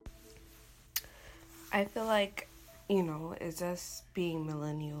I feel like, it's us being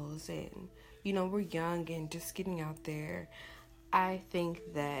millennials and, we're young and just getting out there. I think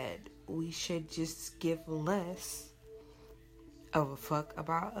that we should just give less of a fuck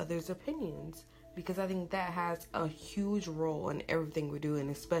about others' opinions because I think that has a huge role in everything we're doing,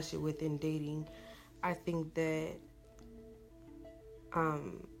 especially within dating. I think that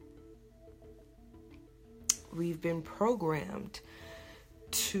um, we've been programmed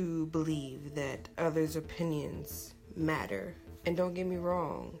to believe that others' opinions matter. And don't get me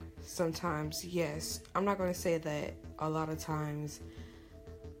wrong, sometimes, yes, I'm not going to say that a lot of times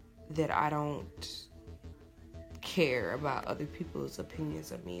that I don't care about other people's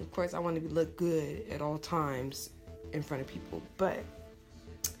opinions of me. Of course, I want to look good at all times in front of people, but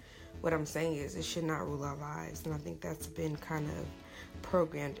what I'm saying is it should not rule our lives. And I think that's been kind of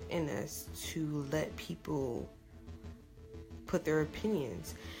programmed in us to let people put their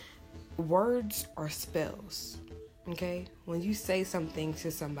opinions. Words are spells, okay? When you say something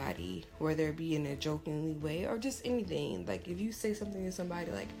to somebody, whether it be in a jokingly way or just anything, like if you say something to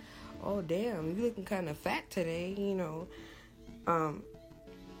somebody like, oh damn, you looking kind of fat today,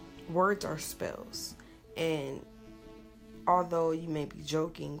 words are spells. And although you may be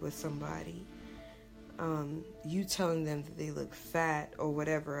joking with somebody, you telling them that they look fat or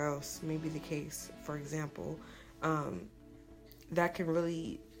whatever else may be the case, for example, that can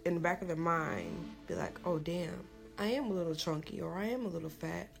really, in the back of their mind, be like, oh, damn, I am a little chunky or I am a little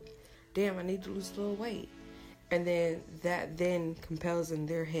fat. Damn, I need to lose a little weight. And then that then compels in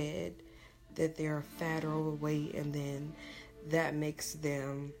their head that they're fat or overweight, and then that makes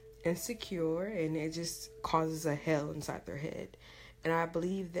them insecure, and it just causes a hell inside their head. And I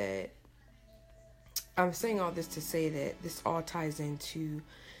believe that I'm saying all this to say that this all ties into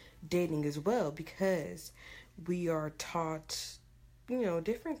dating as well, because we are taught,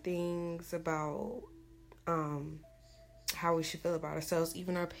 different things about how we should feel about ourselves.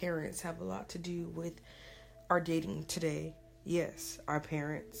 Even our parents have a lot to do with our dating today. Yes, our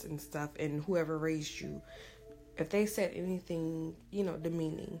parents and stuff, and whoever raised you. If they said anything,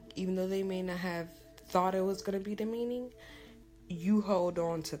 demeaning, even though they may not have thought it was going to be demeaning, you hold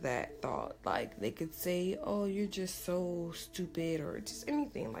on to that thought. Like, they could say, oh, you're just so stupid, or just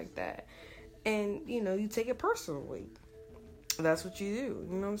anything like that. And, you take it personally. That's what you do,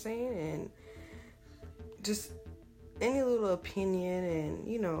 you know what I'm saying? And just any little opinion and,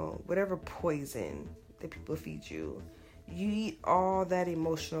 whatever poison that people feed you, you eat all that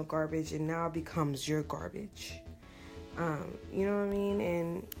emotional garbage and now it becomes your garbage. You know what I mean?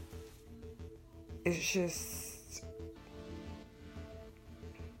 And it's just,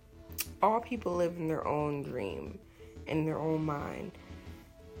 all people live in their own dream, in their own mind.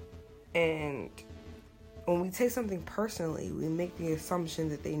 And when we take something personally, we make the assumption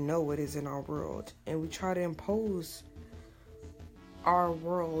that they know what is in our world, and we try to impose our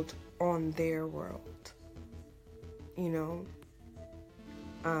world on their world.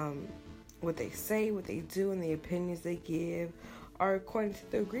 What they say, what they do, and the opinions they give are according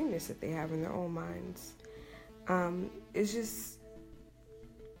to the agreements that they have in their own minds. It's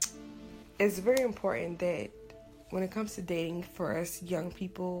very important that when it comes to dating for us young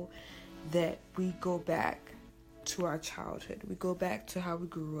people, that we go back to our childhood. We go back to how we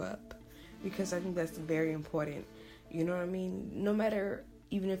grew up, because I think that's very important. You know what I mean? No matter,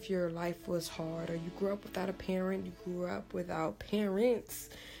 even if your life was hard, or you grew up without a parent, you grew up without parents,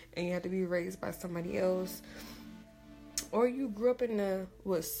 and you had to be raised by somebody else, or you grew up in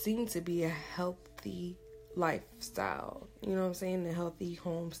what seemed to be a healthy lifestyle, you know what I'm saying, a healthy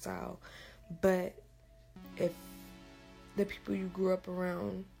home style. But if the people you grew up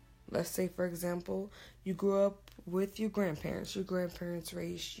around, let's say, for example, you grew up with your grandparents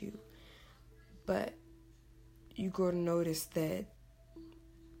raised you, but you grow to notice that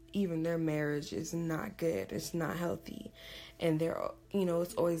even their marriage is not good, it's not healthy, and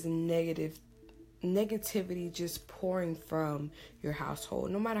it's always negativity just pouring from your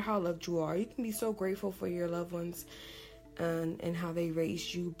household. No matter how loved you are, you can be so grateful for your loved ones and how they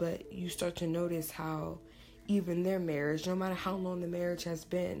raised you, but you start to notice how even their marriage, no matter how long the marriage has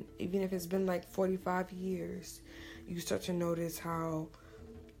been, even if it's been like 45 years, you start to notice how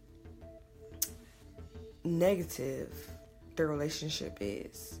negative the relationship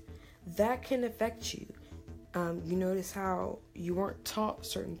is. That can affect you. You notice how you weren't taught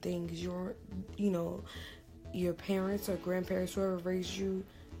certain things. You weren't, your parents or grandparents, whoever raised you,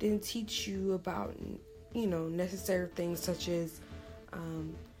 didn't teach you about, necessary things such as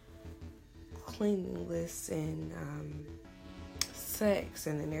cleanliness and sex.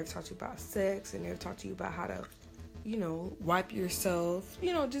 And they never taught you about sex, and never taught you about how to wipe yourself,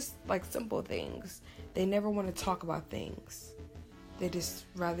 just like simple things. They never want to talk about things. They just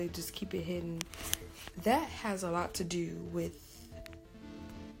rather just keep it hidden. That has a lot to do with,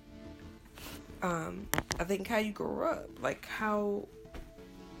 I think, how you grow up, like how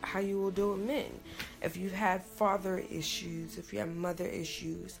you will deal with men. If you had father issues, if you have mother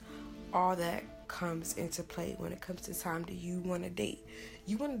issues, all that comes into play when it comes to time that you want to date.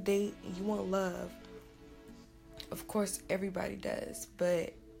 You want to date, you want love. Of course, everybody does,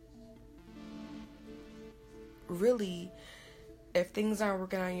 but really, if things aren't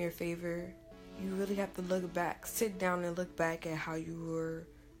working out in your favor, you really have to sit down and look back at how you were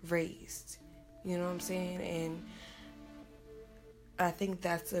raised. You know what I'm saying? And I think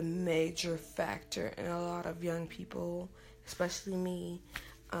that's a major factor in a lot of young people, especially me.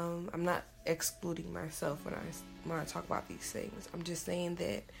 I'm not excluding myself when I talk about these things. I'm just saying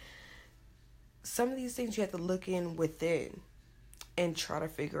that some of these things you have to look within and try to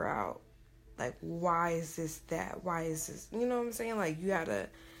figure out, like, why is this that? Why is this? You know what I'm saying? Like, you gotta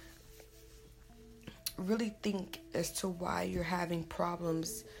really think as to why you're having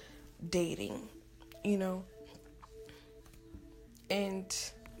problems dating, And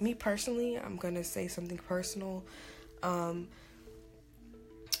me personally, I'm gonna say something personal.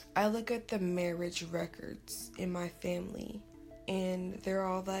 I look at the marriage records in my family, and they're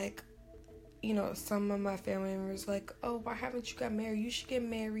all like, some of my family members like, oh, why haven't you got married? You should get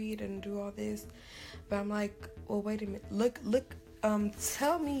married and do all this. But I'm like, well, wait a minute. Look,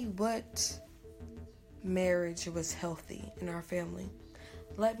 tell me what marriage was healthy in our family.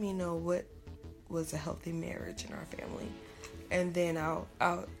 Let me know what was a healthy marriage in our family. And then I'll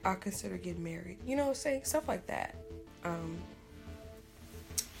consider getting married. You know what I'm saying? Stuff like that.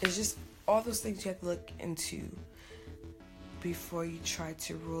 It's just all those things you have to look into before you try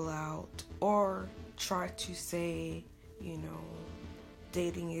to rule out or try to say,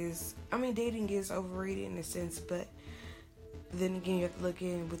 dating is overrated in a sense, but then again, you have to look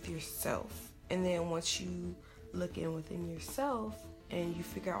in with yourself. And then once you look in within yourself and you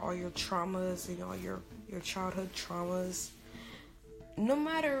figure out all your traumas, all your childhood traumas, no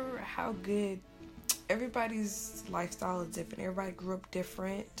matter how good, everybody's lifestyle is different. Everybody grew up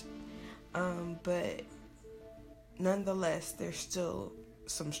different. But nonetheless, there's still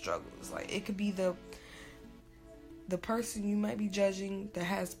some struggles. Like, it could be the person you might be judging that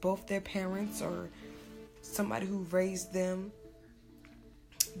has both their parents or somebody who raised them.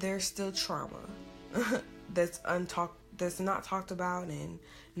 There's still trauma that's not talked about and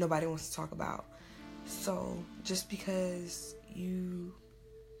nobody wants to talk about. So just because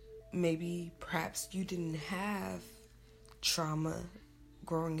perhaps you didn't have trauma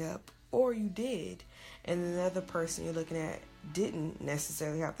growing up, or you did, and another person you're looking at didn't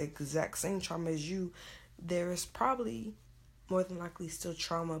necessarily have the exact same trauma as you, there is probably more than likely still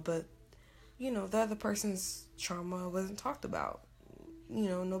trauma, but the other person's trauma wasn't talked about.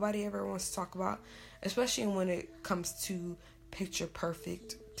 Nobody ever wants to talk about, especially when it comes to picture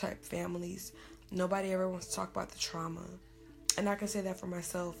perfect type families. Nobody ever wants to talk about the trauma. And I can say that for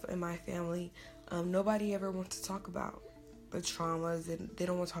myself and my family. Nobody ever wants to talk about the traumas, and they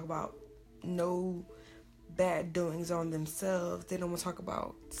don't want to talk about no bad doings on themselves. They don't want to talk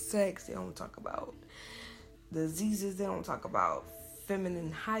about sex. They don't want to talk about diseases. They don't want to talk about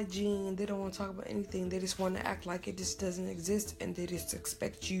feminine hygiene. They don't want to talk about anything. They just want to act like it just doesn't exist, and they just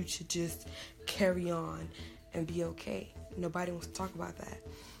expect you to just carry on and be okay. Nobody wants to talk about that.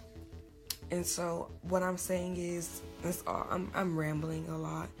 And so what I'm saying is, that's all. I'm rambling a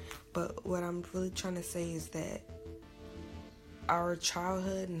lot, but what I'm really trying to say is that our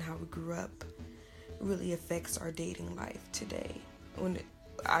childhood and how we grew up really affects our dating life today.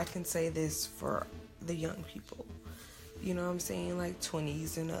 I can say this for the young people, you know what I'm saying, like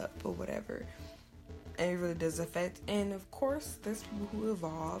 20s and up or whatever. And it really does affect. And of course, there's people who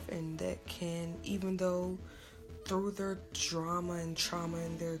evolve and that can, even though through their drama and trauma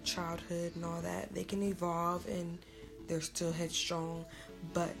in their childhood and all that, they can evolve and they're still headstrong.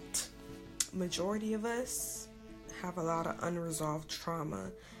 But majority of us have a lot of unresolved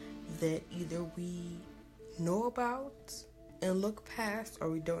trauma that either we know about and look past,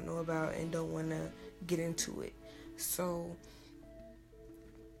 or we don't know about and don't want to get into it. So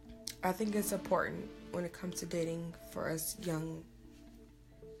I think it's important when it comes to dating for us young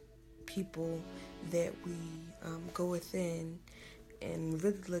people that we go within and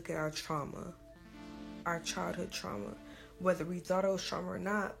really look at our trauma, our childhood trauma, whether we thought it was trauma or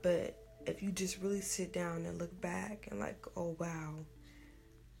not. But if you just really sit down and look back and like, oh wow,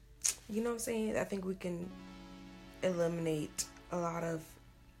 you know what I'm saying, I think we can eliminate a lot of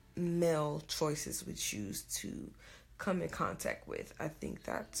male choices we choose to come in contact with. I think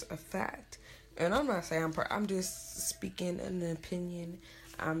that's a fact. And I'm not saying I'm just speaking an opinion.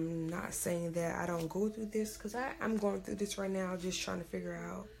 I'm not saying that I don't go through this, because I'm going through this right now, just trying to figure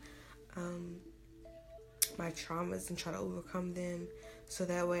out my traumas and try to overcome them, so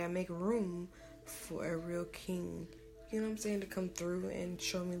that way I make room for a real king, you know what I'm saying, to come through and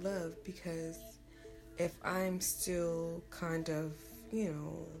show me love. Because if I'm still kind of,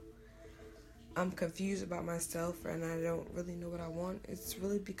 I'm confused about myself and I don't really know what I want, it's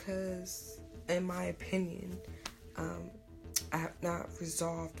really because, in my opinion, I have not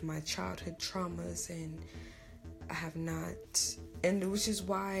resolved my childhood traumas, and I have not, and which is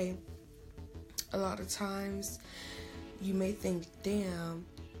why a lot of times you may think, damn,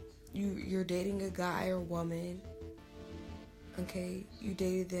 you're dating a guy or woman, okay, you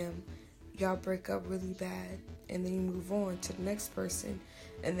dated them, y'all break up really bad, and then you move on to the next person,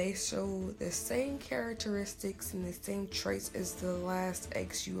 and they show the same characteristics and the same traits as the last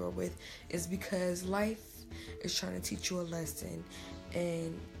ex you were with. Is because life is trying to teach you a lesson,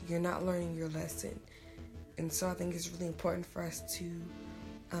 and you're not learning your lesson. And so I think it's really important for us to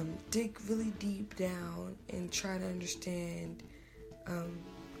dig really deep down and try to understand,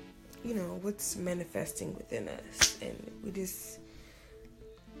 what's manifesting within us. And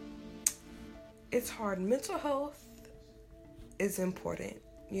it's hard. Mental health is important,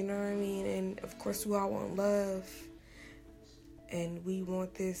 you know what I mean? And of course we all want love, and we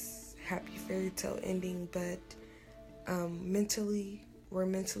want this happy fairy tale ending, but we're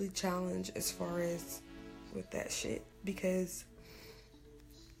mentally challenged as far as with that shit, because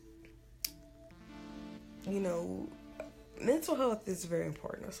mental health is very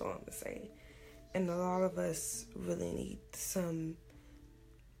important. That's all I'm gonna say. And a lot of us really need some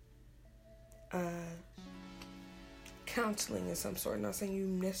counseling of some sort. I'm not saying you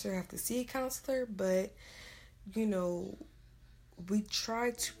necessarily have to see a counselor, but we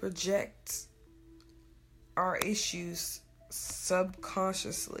try to project our issues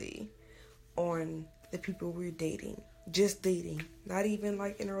subconsciously on the people we're dating. Just dating, not even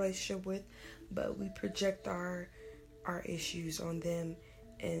like in a relationship with, but we project our issues on them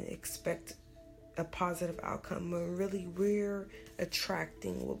and expect a positive outcome, when really we're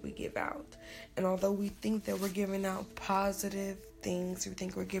attracting what we give out. And although we think that we're giving out positive things, we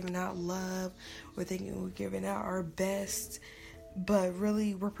think we're giving out love, we're thinking we're giving out our best, but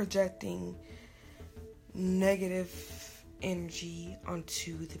really we're projecting negative energy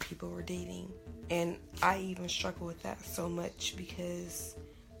onto the people we're dating. And I even struggle with that so much, because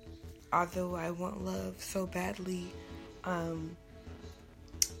although I want love so badly,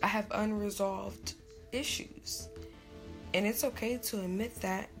 I have unresolved issues. And it's okay to admit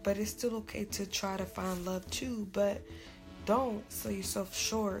that, but it's still okay to try to find love too. But don't sell yourself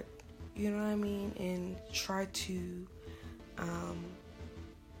short, you know what I mean? And try to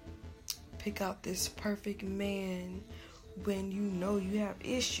pick out this perfect man when you know you have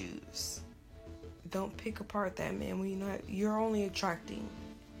issues. Don't pick apart that man when you know you're only attracting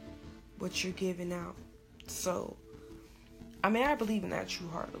what you're giving out. So, I mean, I believe in that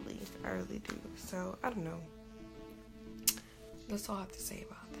true-heartedly. I really do. So, I don't know. That's all I have to say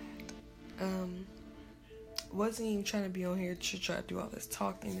about that. Wasn't even trying to be on here to try to do all this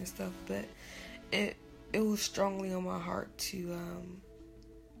talking and stuff, but it was strongly on my heart to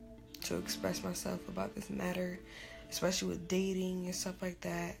express myself about this matter, especially with dating and stuff like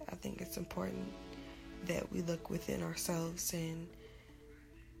that. I think it's important that we look within ourselves. And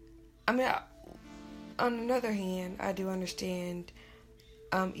I mean, on another hand, I do understand,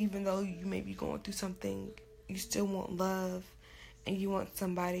 even though you may be going through something, you still want love, and you want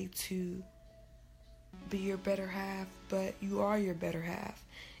somebody to be your better half, but you are your better half,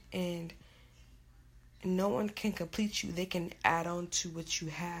 and no one can complete you. They can add on to what you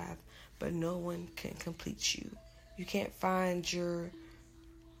have, but no one can complete you. You can't find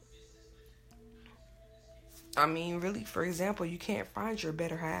really, for example, you can't find your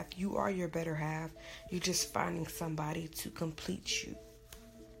better half. You are your better half. You're just finding somebody to complete you,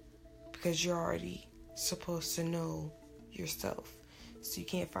 because you're already supposed to know yourself. So you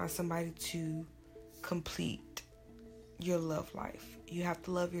can't find somebody to complete your love life. You have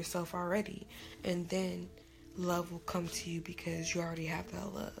to love yourself already, and then love will come to you because you already have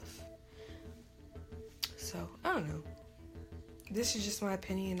that love. So, I don't know. This is just my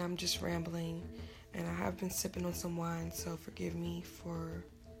opinion. I'm just rambling. And I have been sipping on some wine, so forgive me for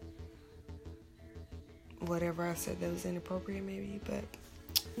whatever I said that was inappropriate maybe. But,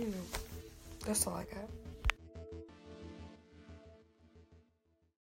 that's all I got.